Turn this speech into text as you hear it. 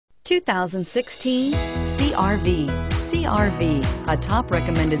2016 CR-V. CR-V, a top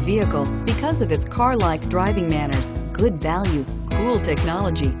recommended vehicle because of its car-like driving manners, good value, cool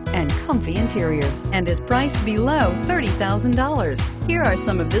technology, and comfy interior, and is priced below $30,000. Here are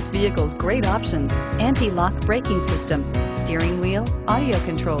some of this vehicle's great options: anti-lock braking system, steering wheel audio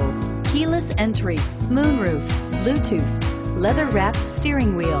controls, keyless entry, moonroof, Bluetooth, leather-wrapped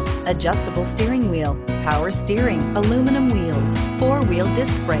steering wheel, adjustable steering wheel, power steering, aluminum wheels, four-wheel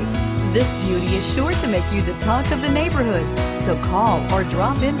disc brakes. This beauty is sure to make you the talk of the neighborhood. So call or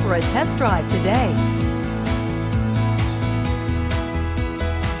drop in for a test drive today.